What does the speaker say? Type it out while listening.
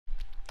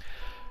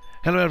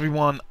Hello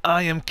everyone,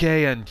 I am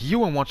Kay and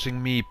you are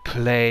watching me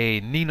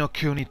play Ni no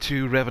Kuni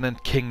 2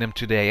 Revenant Kingdom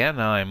today,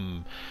 and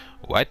I'm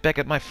right back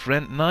at my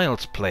friend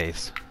Niall's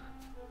place.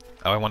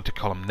 Oh, I want to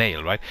call him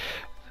Nail, right?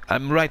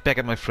 I'm right back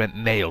at my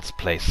friend Nail's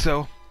place,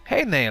 so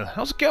hey Nail,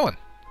 how's it going?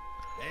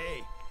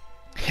 Hey.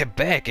 You're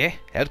back, eh?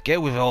 How'd it go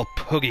with old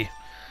Puggy?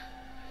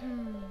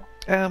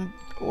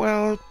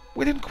 Well,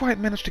 we didn't quite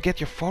manage to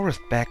get your forest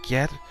back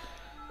yet.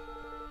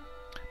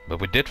 But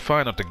we did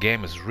find out the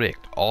game is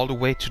rigged, all the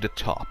way to the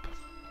top.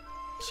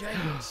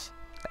 James.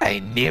 I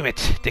knew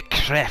it! The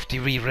crafty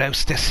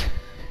re-roasters!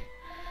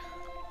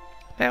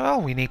 Now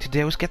all we need to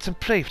do is get some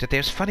proof that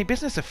there's funny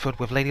business afoot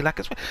with Lady Luck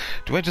as well.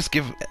 Do I just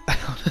give... do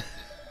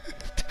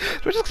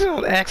I just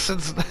give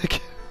accents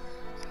like...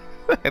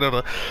 I don't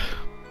know.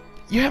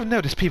 You haven't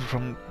noticed people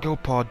from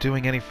Gopar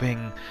doing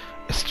anything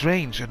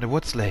strange in the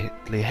woods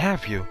lately,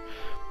 have you?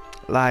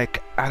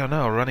 Like, I don't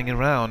know, running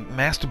around,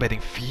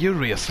 masturbating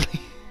furiously.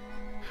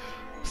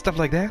 Stuff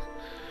like that?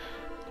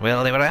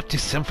 Well, they were up to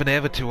something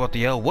over toward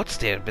the old woods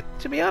there, but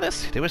to be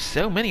honest, there were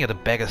so many of the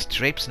beggars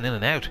traipsing in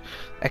and out,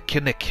 I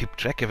couldn't keep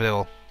track of it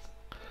all.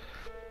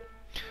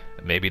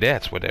 Maybe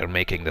that's where they're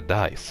making the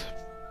dice.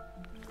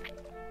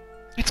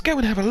 Let's go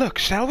and have a look,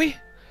 shall we?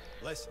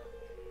 Listen.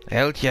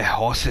 Hold your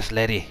horses,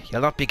 laddie.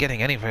 You'll not be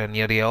getting anywhere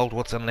near the old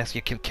woods unless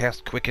you can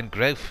cast Quicken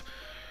Growth.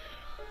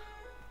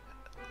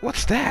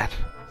 What's that?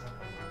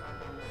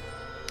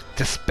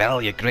 The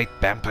spell, you great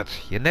bampert.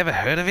 You never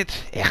heard of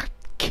it? Ugh,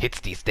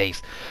 kids these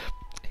days.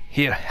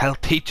 Here, I'll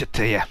teach it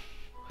to you.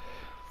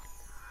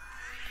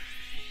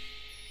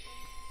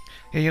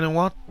 Yeah, you know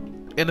what?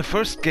 In the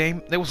first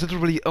game, there was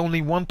literally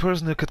only one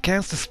person who could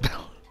cast the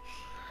spell.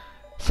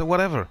 So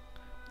whatever.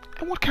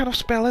 And what kind of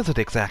spell is it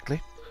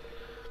exactly?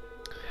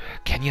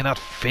 Can you not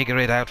figure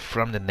it out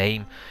from the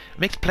name?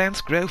 Makes plants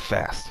grow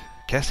fast.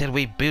 Cast that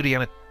wee beauty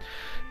on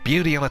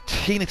a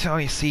teeny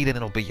tiny seed and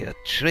it'll be a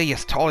tree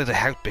as tall as a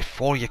house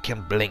before you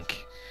can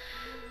blink.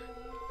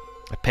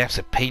 A path's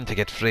a pain to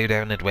get through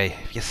down that way.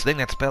 If you sling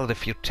that spell at a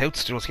few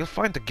toadstools, you'll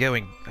find the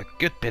going a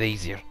good bit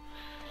easier.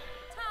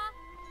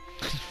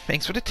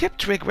 Thanks for the tip,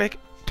 Twigwig.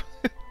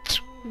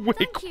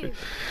 Thank you.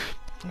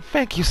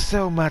 Thank you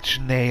so much,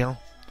 Nail.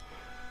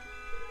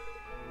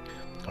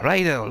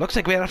 Righto, looks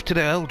like we're off to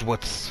the old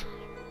woods.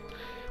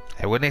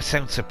 I wouldn't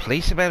sound so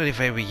pleased about it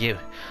if I were you.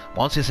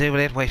 Once it's over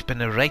that way, it's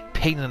been a right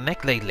pain in the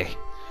neck lately.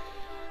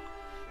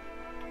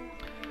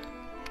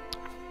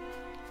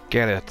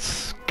 Get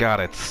it. Got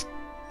it.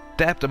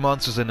 Stab the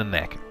monsters in the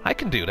neck. I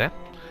can do that.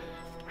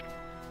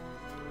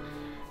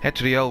 Head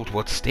to the old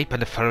woods, deep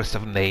in the forest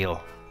of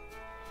Nail.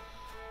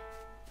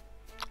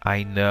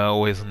 I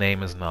know his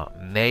name is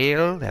not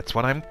Nail, that's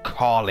what I'm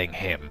calling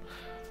him.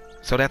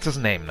 So that's his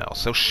name now,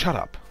 so shut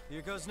up.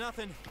 Here goes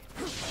nothing.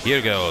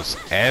 Here goes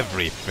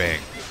everything.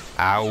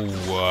 Ow.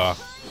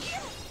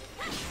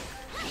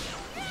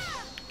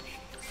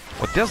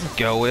 What doesn't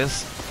go is...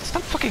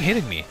 Stop fucking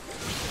hitting me.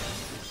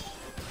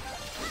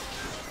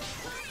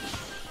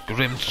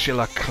 Grim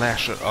Chiller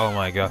Clasher. Oh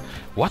my god.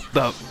 What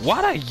the...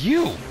 What are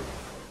you?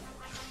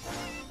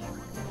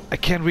 I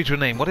can't read your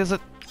name. What is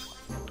it?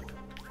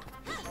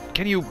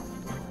 Can you...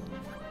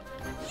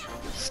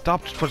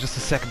 Stop for just a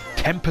second.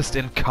 Tempest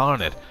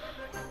Incarnate.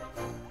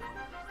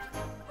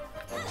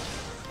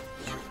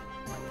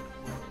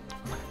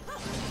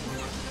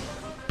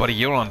 Buddy,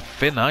 you're on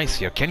thin ice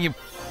here. Can you...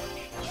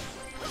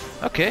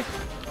 Okay.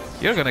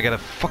 You're gonna get a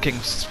fucking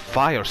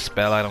fire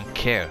spell. I don't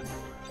care.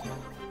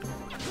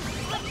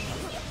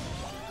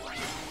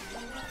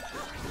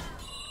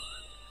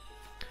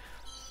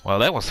 Well,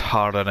 that was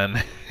harder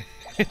than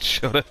it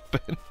should have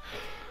been.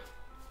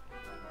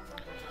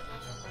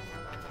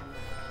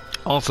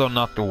 Also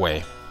knocked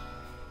away.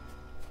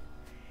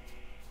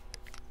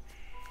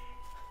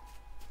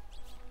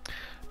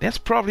 There's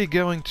probably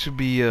going to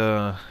be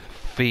a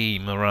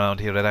theme around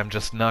here that I'm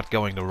just not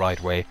going the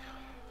right way.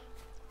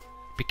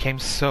 Became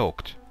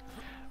soaked.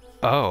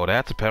 Oh,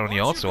 that's apparently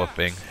also a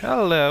thing.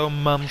 Hello,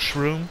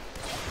 Mumshroom.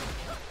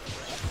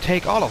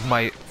 Take all of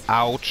my...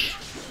 Ouch.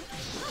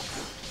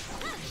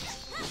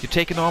 You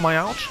taking all my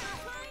ouch?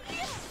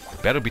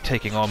 Better be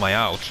taking all my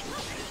ouch.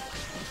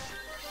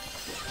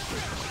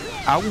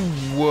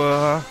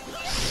 Ow!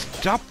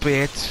 Stop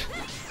it!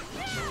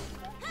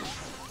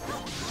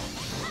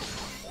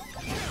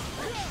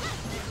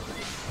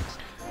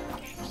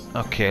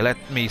 Okay, let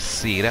me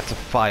see. That's a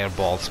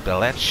fireball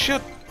spell. That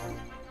should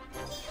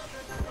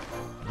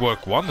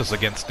work wonders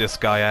against this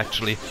guy,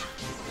 actually.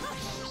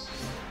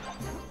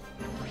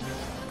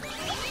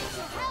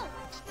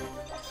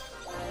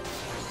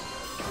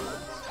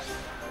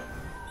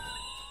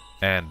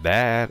 And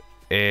that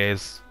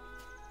is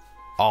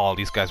all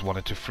these guys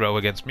wanted to throw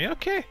against me.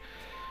 Okay.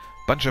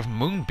 Bunch of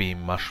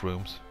moonbeam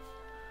mushrooms.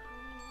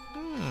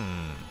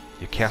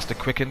 You cast a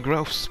Quicken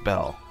Growth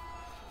spell.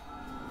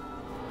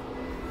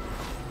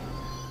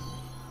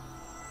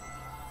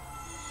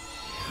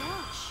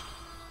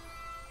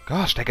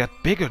 Gosh, they got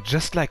bigger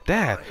just like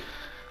that.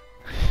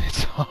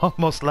 It's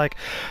almost like...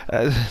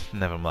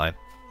 never mind.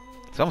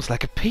 It's almost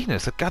like a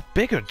penis. It got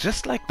bigger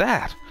just like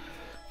that.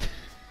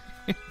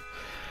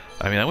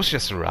 I mean, I was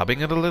just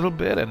rubbing it a little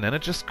bit and then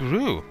it just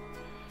grew.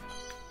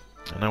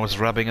 And I was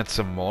rubbing it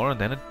some more and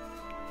then it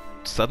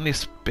suddenly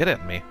spit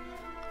at me.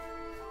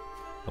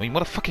 I mean,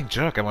 what a fucking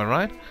jerk, am I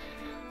right?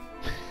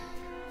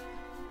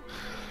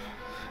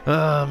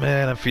 Oh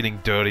man, I'm feeling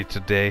dirty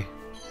today.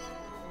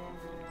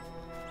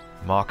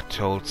 Mock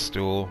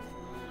toadstool.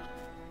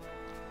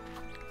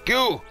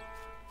 Go!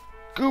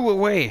 Go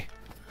away!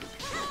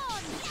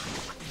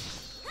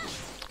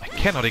 I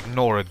cannot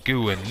ignore a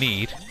goo in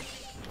need.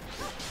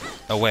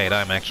 Oh wait,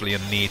 I'm actually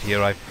in need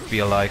here, I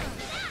feel like.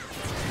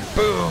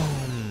 Boom!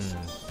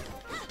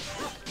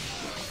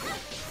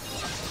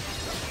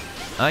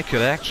 I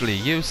could actually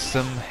use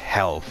some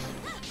health.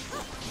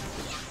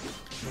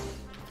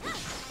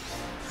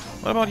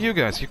 What about you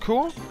guys? You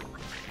cool?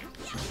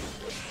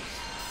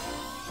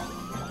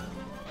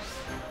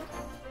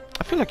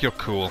 I feel like you're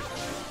cool.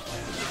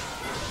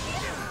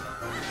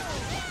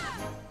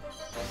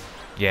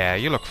 Yeah,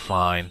 you look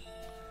fine.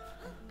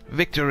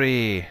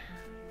 Victory!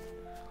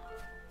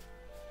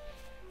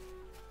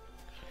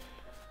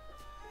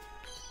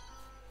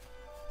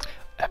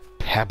 A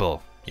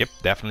pebble. Yep,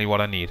 definitely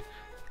what I need.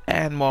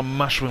 And more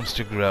mushrooms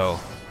to grow.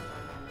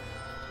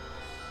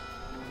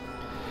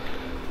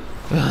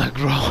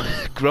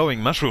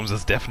 Growing mushrooms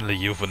is definitely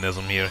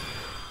euphemism here.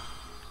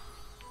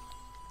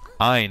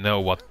 I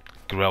know what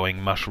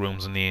growing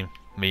mushrooms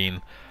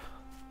mean.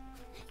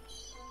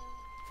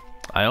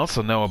 I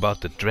also know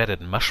about the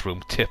dreaded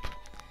mushroom tip.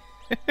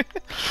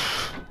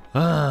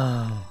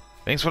 Ah,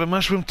 thanks for the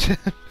mushroom tip.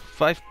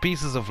 5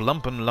 pieces of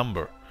lumpen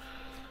lumber.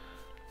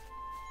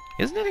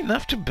 Isn't it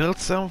enough to build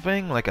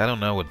something? Like, I don't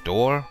know, a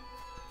door?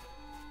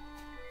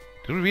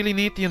 Do we really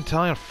need the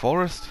entire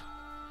forest?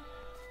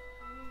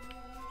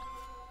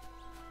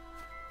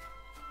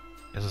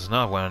 This is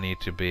not where I need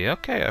to be.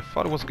 Okay, I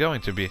thought it was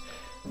going to be.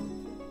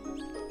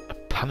 A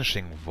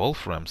punishing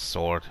Wolfram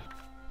sword.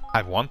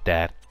 I want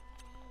that.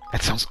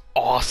 That sounds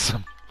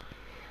awesome.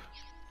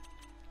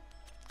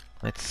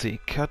 Let's see,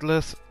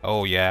 cutlass.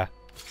 Oh yeah,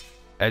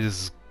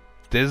 this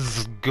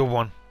is a good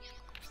one.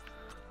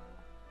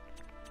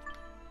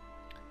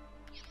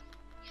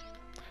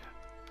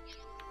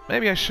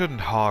 Maybe I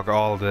shouldn't hog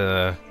all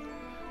the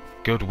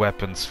good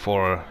weapons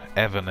for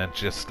Evan and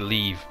just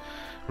leave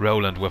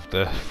Roland with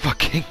the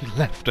fucking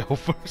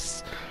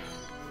leftovers.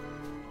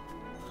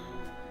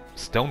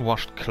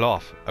 Stone-washed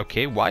cloth.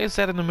 Okay, why is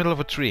that in the middle of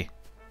a tree?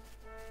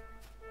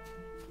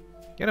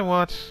 You know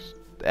what?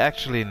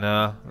 Actually,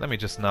 no. Let me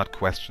just not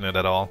question it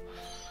at all.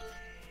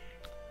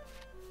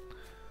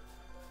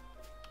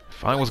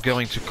 If I was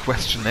going to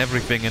question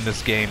everything in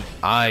this game,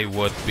 I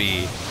would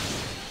be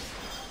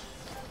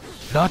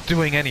not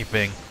doing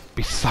anything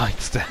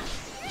besides that.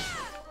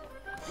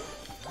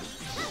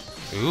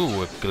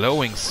 Ooh, a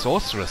glowing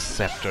sorceress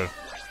scepter.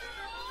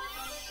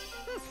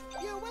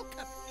 You're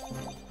welcome.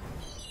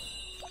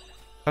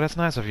 Oh, that's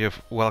nice of you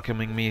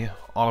welcoming me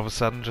all of a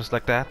sudden, just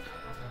like that.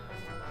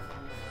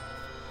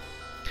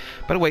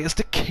 By the way, is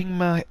the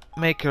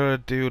Kingmaker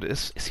dude,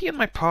 is he in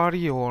my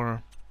party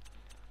or...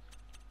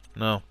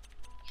 No.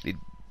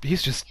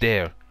 He's just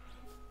there.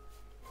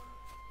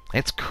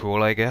 It's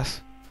cool, I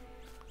guess.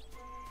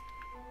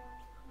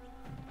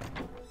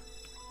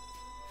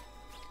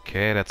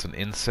 Okay, that's an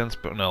incense,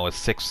 but no, a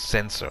 6th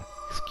sensor.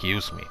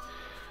 Excuse me.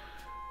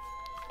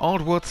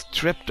 Aldwood's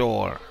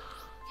trapdoor.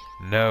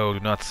 No, do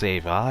not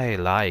save. I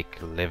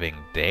like living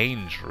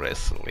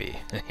dangerously.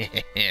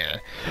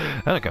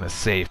 I'm not gonna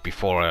save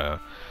before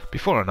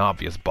an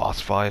obvious boss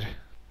fight.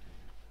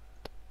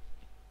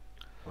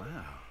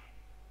 Wow.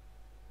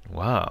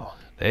 Wow,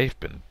 they've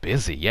been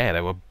busy. Yeah,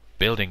 they were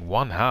building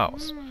one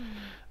house.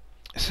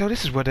 So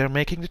this is where they're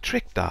making the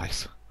trick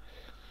dice.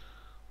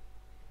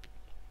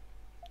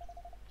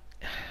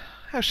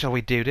 How shall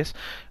we do this?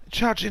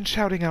 Charge in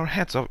shouting our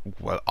heads off?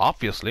 Well,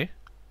 obviously.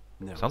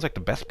 No. Sounds like the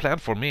best plan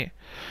for me.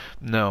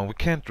 No, we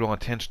can't draw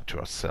attention to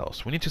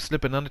ourselves. We need to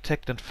slip in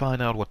undetected and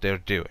find out what they're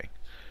doing.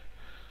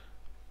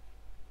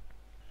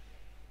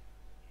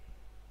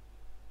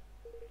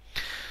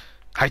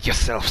 Hide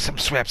yourself, some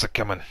swabs are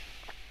coming.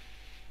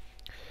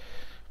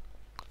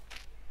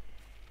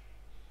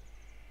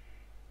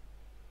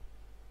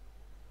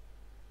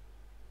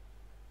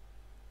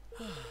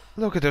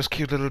 Look at those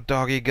cute little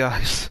doggy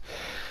guys.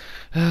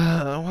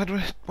 Why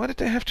did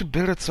they have to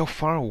build it so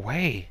far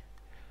away?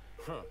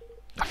 Huh.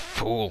 A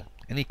fool.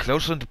 Any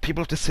closer and the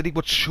people of the city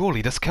would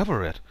surely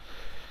discover it.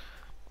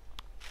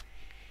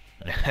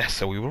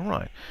 So we were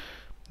right.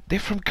 They're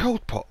from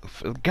Goldpaw,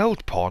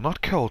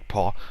 not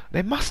Coldpaw.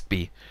 They must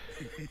be.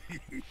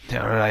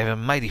 I have a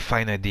mighty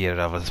fine idea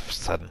all of a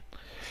sudden.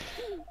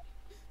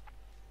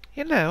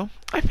 You know,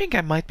 I think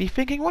I might be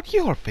thinking what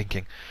you're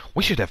thinking.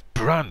 We should have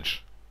brunch.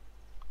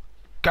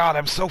 God,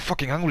 I'm so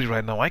fucking hungry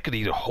right now. I could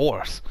eat a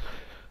horse.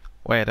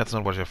 Wait, that's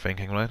not what you're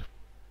thinking, right?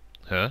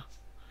 Huh?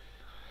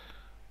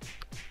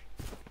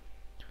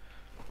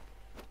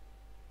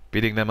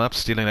 Beating them up,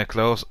 stealing their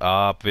clothes?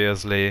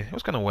 Obviously.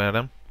 Who's gonna wear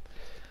them?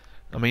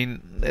 I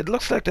mean, it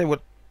looks like they would...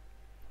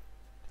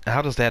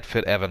 How does that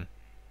fit Evan?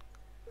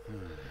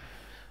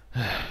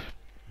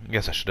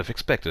 Guess I should have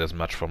expected as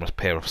much from a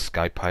pair of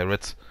sky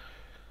pirates.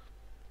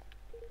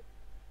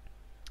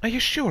 Are you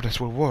sure this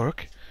will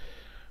work?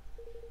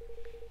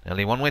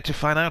 Only one way to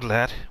find out,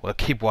 lad. Well,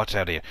 keep watch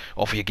out here.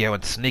 Off you go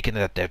and sneak into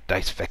that there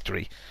dice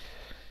factory.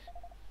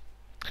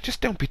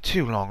 Just don't be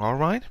too long,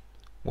 alright?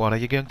 What, are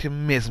you going to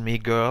miss me,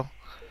 girl?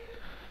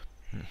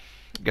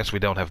 Guess we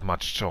don't have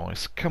much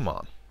choice. Come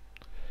on.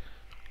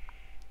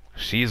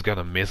 She's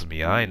gonna miss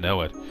me, I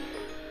know it.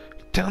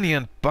 Tanya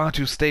and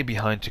Batu stay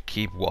behind to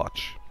keep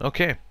watch.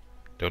 Okay.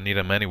 Don't need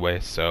them anyway,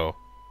 so...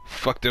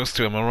 fuck those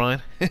two, am I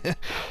right?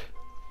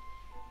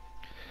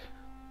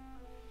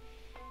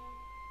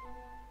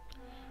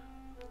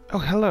 Oh,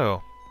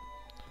 hello.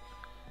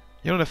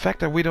 You know, the fact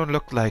that we don't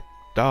look like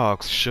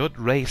dogs should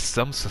raise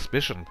some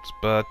suspicions,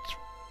 but...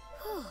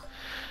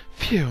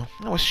 phew,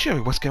 I was sure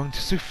he was going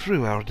to see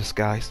through our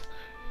disguise.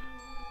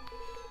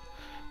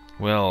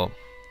 Well,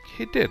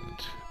 he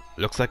didn't.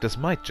 Looks like this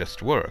might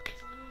just work.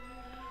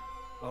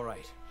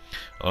 Alright.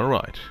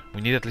 Alright,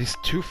 we need at least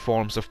 2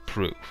 forms of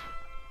proof.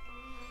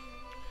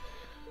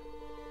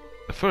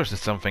 The first is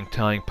something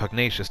tying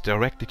Pugnacious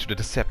directly to the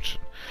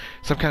deception.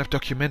 Some kind of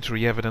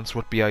documentary evidence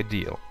would be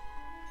ideal.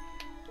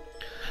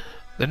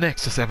 The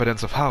next is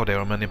evidence of how they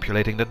are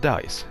manipulating the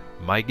dice.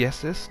 My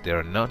guess is they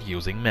are not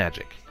using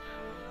magic.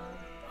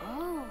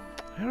 Oh.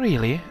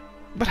 Really?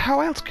 But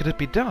how else could it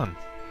be done?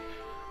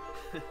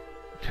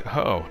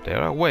 Oh,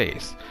 there are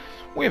ways.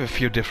 We have a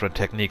few different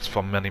techniques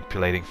for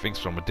manipulating things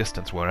from a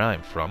distance where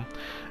I'm from.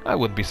 I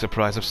wouldn't be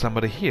surprised if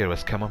somebody here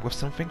has come up with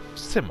something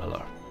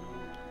similar.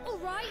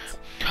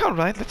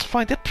 Alright, let's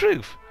find that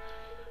proof.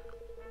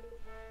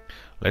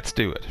 Let's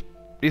do it.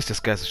 These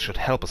disguises should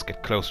help us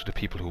get close to the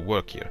people who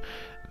work here.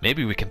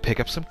 Maybe we can pick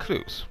up some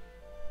clues.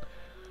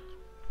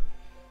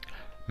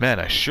 Man,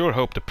 I sure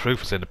hope the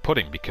proof is in the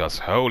pudding, because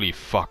holy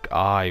fuck,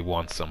 I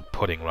want some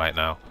pudding right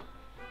now.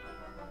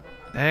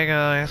 Hey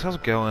guys, how's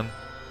it going?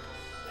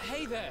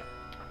 Hey there.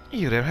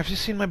 You there, have you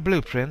seen my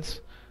blueprints?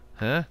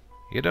 Huh?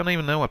 You don't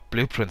even know what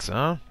blueprints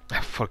are?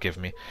 Forgive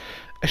me.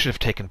 I should have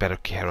taken better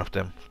care of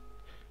them.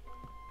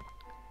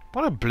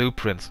 What are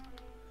blueprints?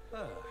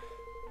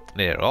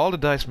 There, all the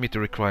dice meet the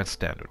required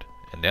standard.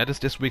 And that is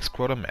this week's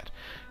quota met.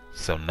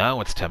 So now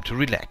it's time to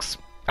relax.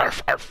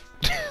 Arf, arf.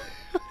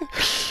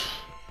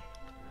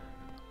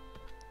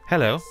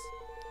 Hello.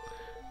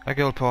 Our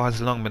Guildpaw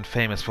has long been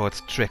famous for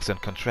its tricks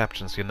and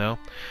contraptions, you know.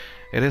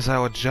 It is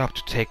our job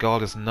to take all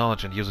this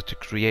knowledge and use it to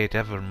create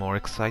ever more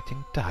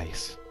exciting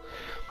dice.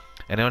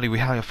 And only we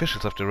high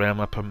officials of the realm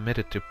are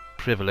permitted the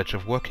privilege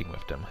of working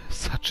with them.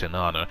 Such an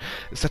honor.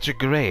 Such a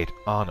great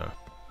honor.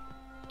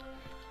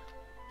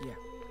 Yeah.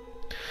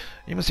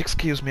 You must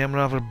excuse me, I'm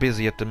rather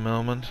busy at the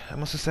moment. I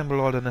must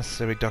assemble all the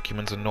necessary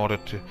documents in order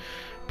to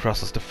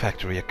process the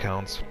factory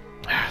accounts.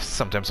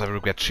 Sometimes I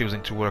regret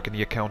choosing to work in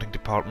the accounting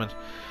department.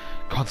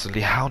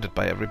 Constantly hounded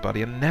by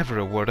everybody and never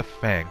a word of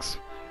thanks.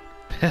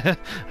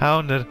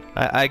 Hounded.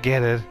 I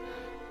get it.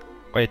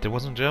 Wait, there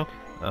wasn't a joke?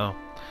 Oh.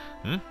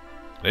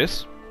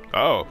 This?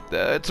 Oh,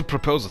 it's a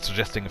proposal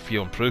suggesting a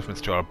few improvements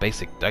to our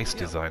basic dice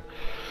design.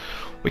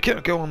 We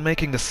can't go on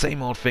making the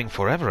same old thing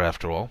forever,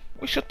 after all.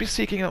 We should be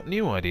seeking out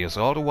new ideas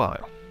all the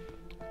while.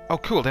 Oh,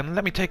 cool, then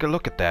let me take a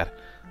look at that.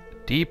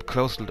 A deep,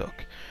 close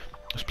look.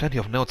 There's plenty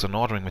of notes on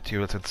ordering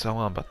materials and so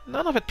on, but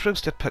none of it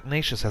proves that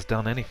Pugnacious has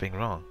done anything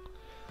wrong.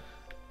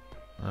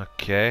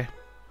 Okay.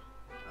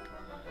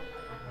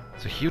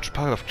 It's a huge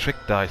pile of trick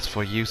dice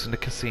for use in the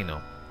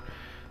casino.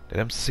 They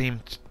don't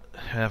seem to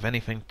have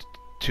anything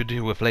to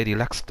do with Lady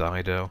Luck's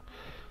die, though.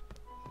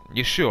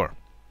 You sure?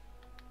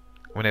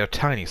 I mean, they're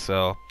tiny,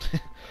 so...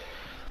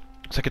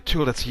 It's like a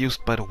tool that's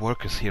used by the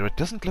workers here. It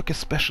doesn't look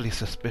especially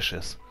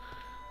suspicious.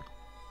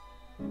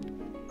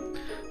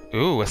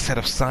 Ooh, a set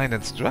of signed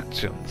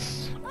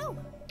instructions. Oh.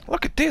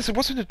 Look at this, it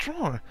was in a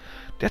drawer.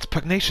 That's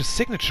Pugnacious'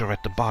 signature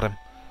at the bottom.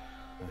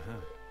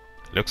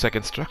 Looks like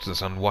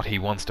instructions on what he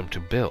wants them to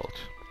build.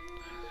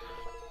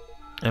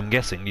 I'm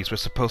guessing these were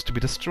supposed to be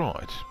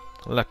destroyed.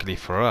 Luckily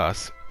for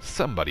us,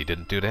 somebody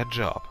didn't do their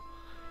job.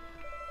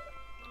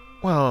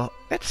 Well,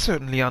 that's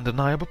certainly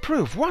undeniable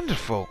proof.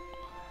 Wonderful!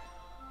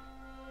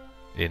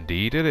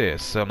 Indeed it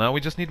is. So now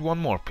we just need one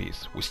more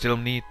piece. We still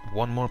need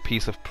one more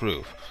piece of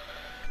proof.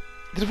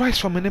 The device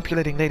for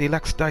manipulating Lady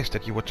Luck's dice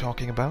that you were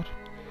talking about?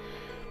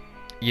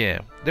 Yeah,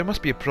 there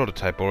must be a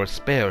prototype or a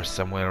spare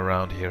somewhere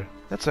around here.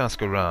 Let's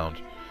ask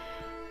around.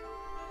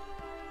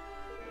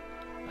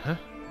 Huh?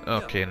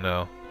 Okay,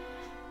 no.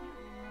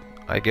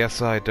 I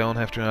guess I don't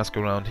have to ask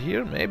around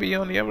here. Maybe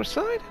on the other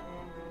side?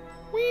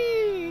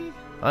 Whee!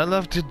 I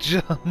love to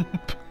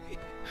jump.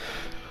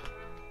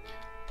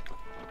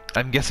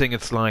 I'm guessing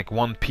it's like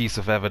one piece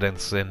of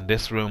evidence in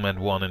this room and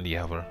one in the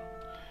other.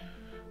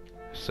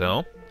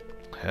 So?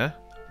 Huh?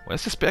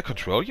 Where's the spare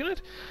control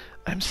unit?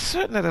 I'm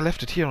certain that I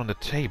left it here on the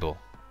table.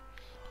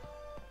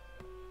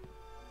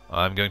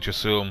 I'm going to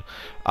assume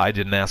I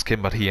didn't ask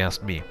him, but he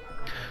asked me.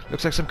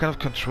 Looks like some kind of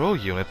control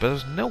unit, but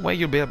there's no way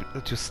you'll be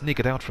able to sneak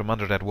it out from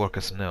under that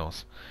worker's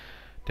nose.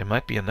 There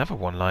might be another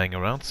one lying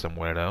around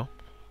somewhere, though.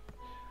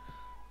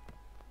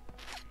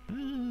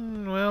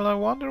 Well, I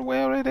wonder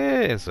where it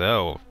is.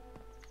 Oh,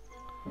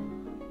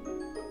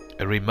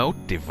 A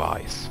remote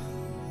device.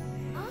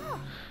 Oh.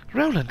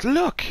 Roland,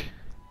 look!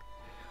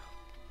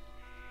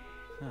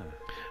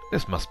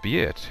 This must be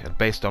it, and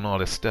based on all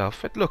this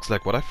stuff, it looks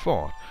like what I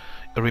thought.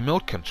 A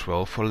remote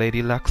control for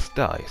Lady Luck's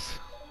dice.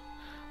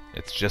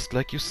 It's just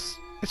like you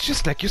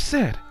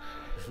said.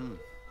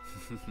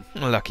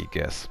 Lucky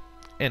guess.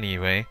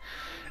 Anyway,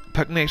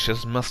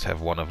 Pugnacious must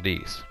have one of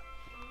these.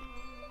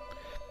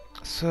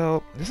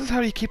 So, this is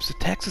how he keeps the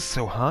taxes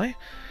so high?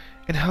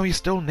 And how you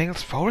stole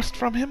Nail's forest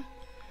from him?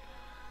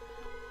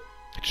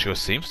 It sure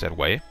seems that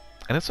way.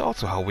 And it's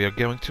also how we are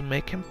going to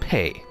make him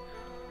pay.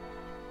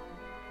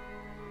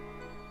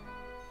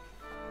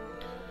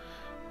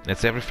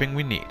 That's everything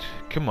we need.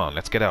 Come on,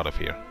 let's get out of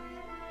here.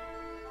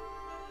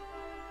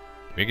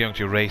 We're going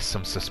to raise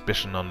some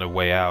suspicion on the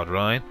way out,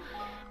 right?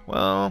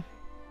 Well...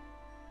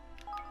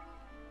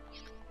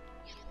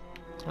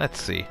 let's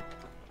see.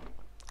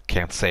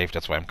 Can't save,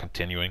 that's why I'm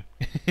continuing.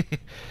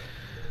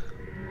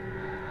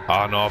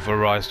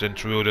 Unauthorized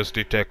intruders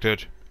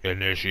detected.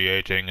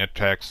 Initiating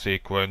attack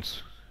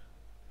sequence.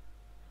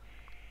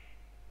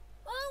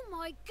 Oh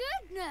my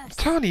goodness!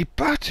 Tony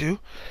Batu?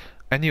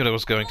 I knew there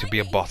was going to be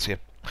a boss here.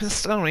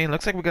 Sorry,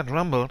 looks like we got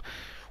rumbled.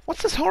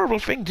 What's this horrible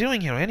thing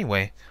doing here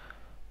anyway?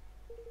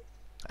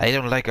 I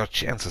don't like our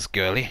chances,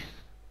 girlie.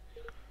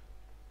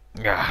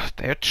 Ah,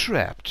 they're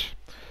trapped.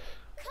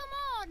 Come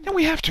on! And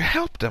we have to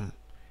help them.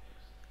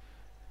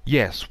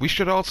 Yes, we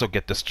should also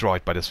get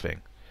destroyed by this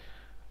thing.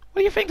 What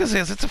do you think this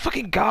is? It's a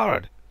fucking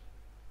guard.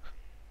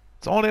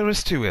 That's all there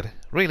is to it.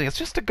 Really, it's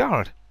just a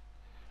guard.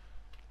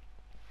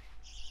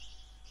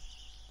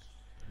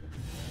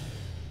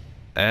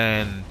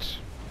 And...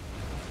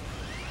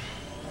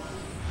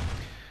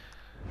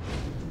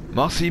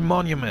 Mossy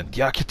Monument,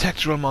 the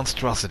architectural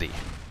monstrosity.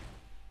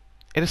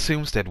 It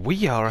assumes that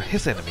we are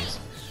his enemies.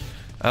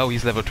 Oh,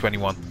 he's level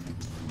 21.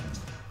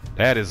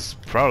 That is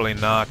probably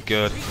not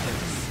good.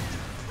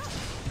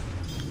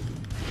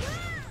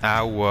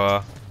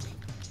 Ow.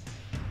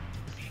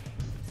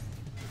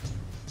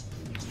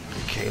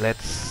 Okay,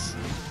 let's...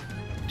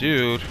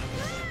 Dude.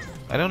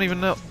 I don't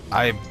even know.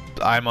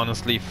 I'm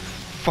honestly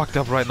fucked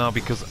up right now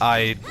because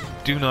I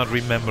do not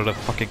remember the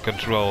fucking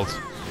controls.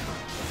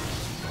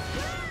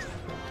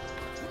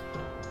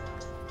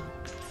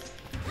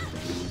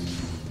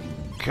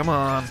 Come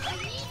on.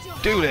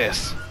 Do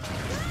this.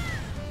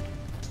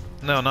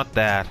 No, not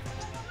that.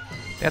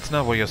 That's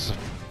not what you're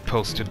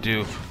supposed to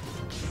do.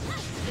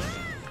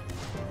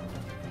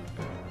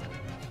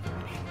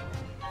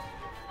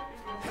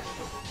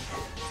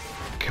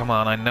 Come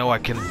on, I know I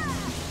can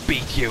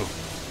beat you.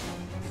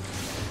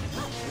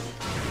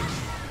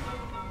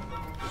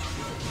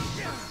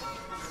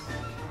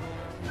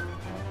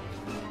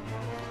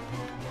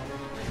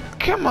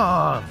 Come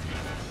on!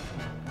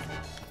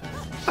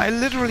 I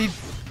literally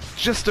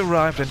just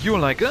arrived and you're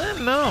like,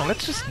 no,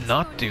 let's just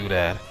not do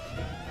that.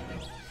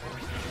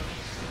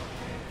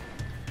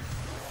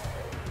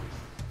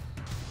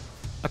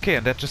 Okay,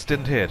 and that just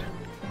didn't hit.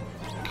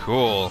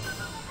 Cool.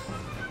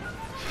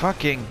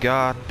 Fucking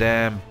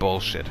goddamn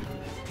bullshit.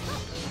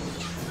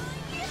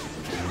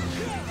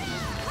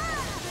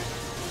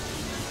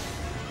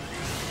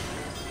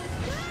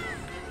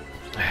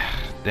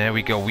 There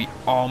we go, we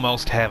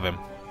almost have him.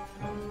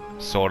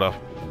 Sort of.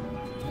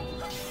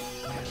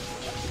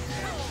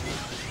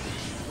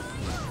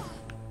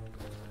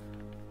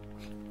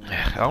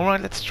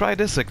 Alright, let's try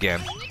this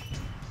again.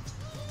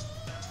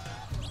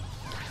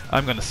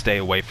 I'm gonna stay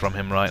away from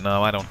him right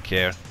now, I don't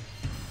care.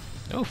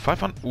 Oh,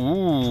 500.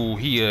 Ooh,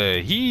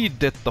 he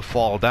did the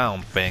fall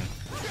down thing.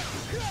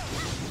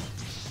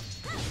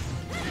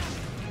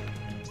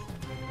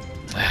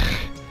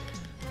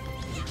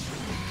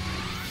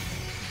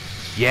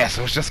 Yes,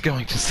 I was just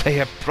going to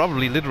say I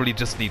probably literally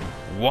just need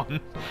one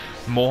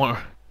more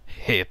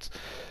hit.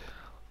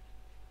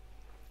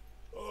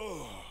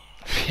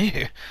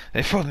 Phew,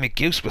 I thought my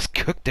goose was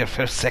cooked there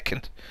for a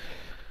second.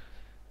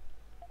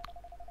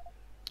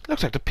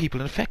 Looks like the people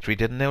in the factory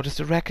didn't notice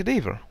the racket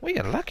either. We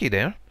got lucky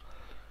there.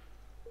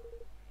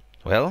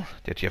 Well,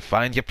 did you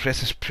find your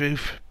precious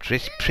proof?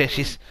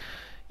 Precious?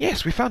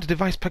 Yes, we found the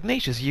device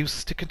Pugnacious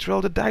uses to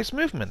control the dice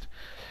movement.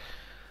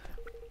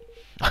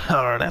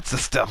 Oh, that's the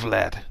stuff,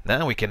 lad.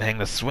 Now we can hang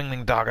the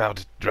swinging dog out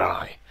to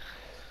dry.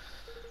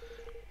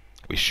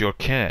 We sure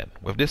can.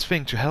 With this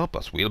thing to help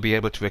us, we'll be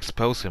able to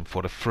expose him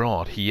for the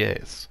fraud he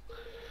is.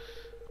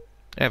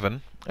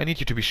 Evan, I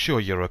need you to be sure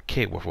you're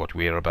okay with what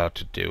we're about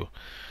to do.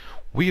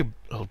 We'll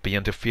be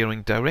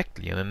interfering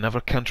directly in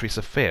another country's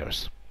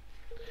affairs.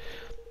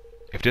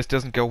 If this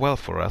doesn't go well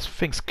for us,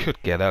 things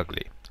could get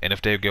ugly. And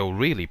if they go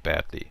really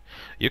badly,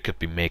 you could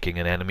be making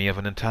an enemy of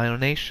an entire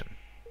nation.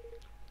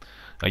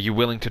 Are you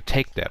willing to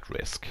take that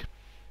risk?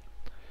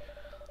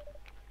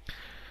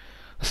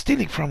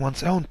 Stealing from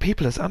one's own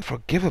people is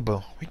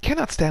unforgivable. We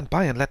cannot stand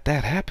by and let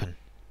that happen.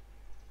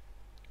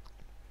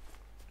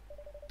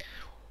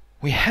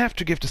 We have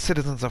to give the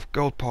citizens of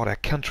Goldport their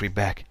country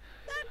back.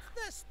 That's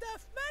the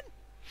stuff, man.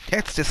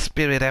 That's the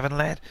spirit, Evan,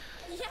 lad.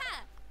 Yeah.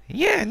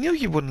 Yeah, I knew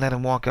you wouldn't let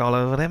him walk all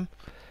over them.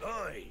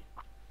 Aye.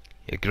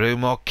 You grew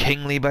more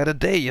kingly by the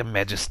day, your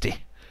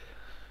majesty.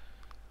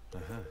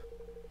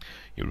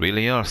 You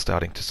really are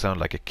starting to sound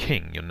like a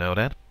king, you know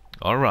that?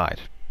 Alright,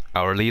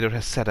 our leader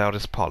has set out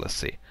his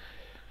policy.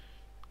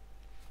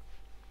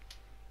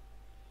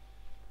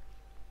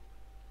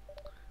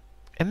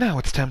 And now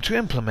it's time to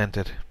implement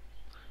it.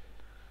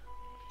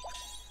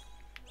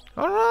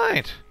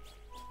 Alright!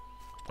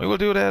 We will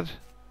do that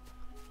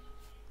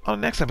on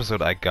the next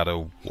episode. I got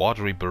a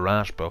watery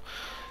barrage bow.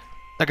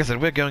 Like I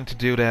said, we're going to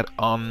do that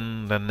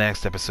on the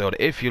next episode.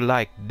 If you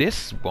like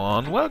this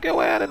one, well,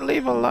 go ahead and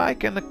leave a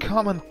like and a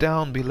comment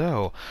down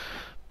below.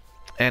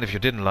 And if you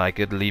didn't like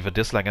it, leave a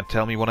dislike and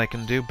tell me what I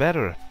can do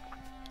better.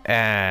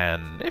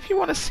 And if you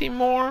want to see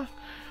more,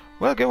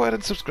 well, go ahead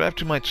and subscribe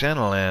to my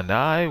channel, and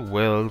I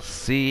will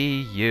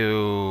see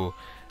you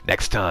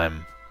next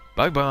time.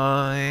 Bye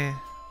bye.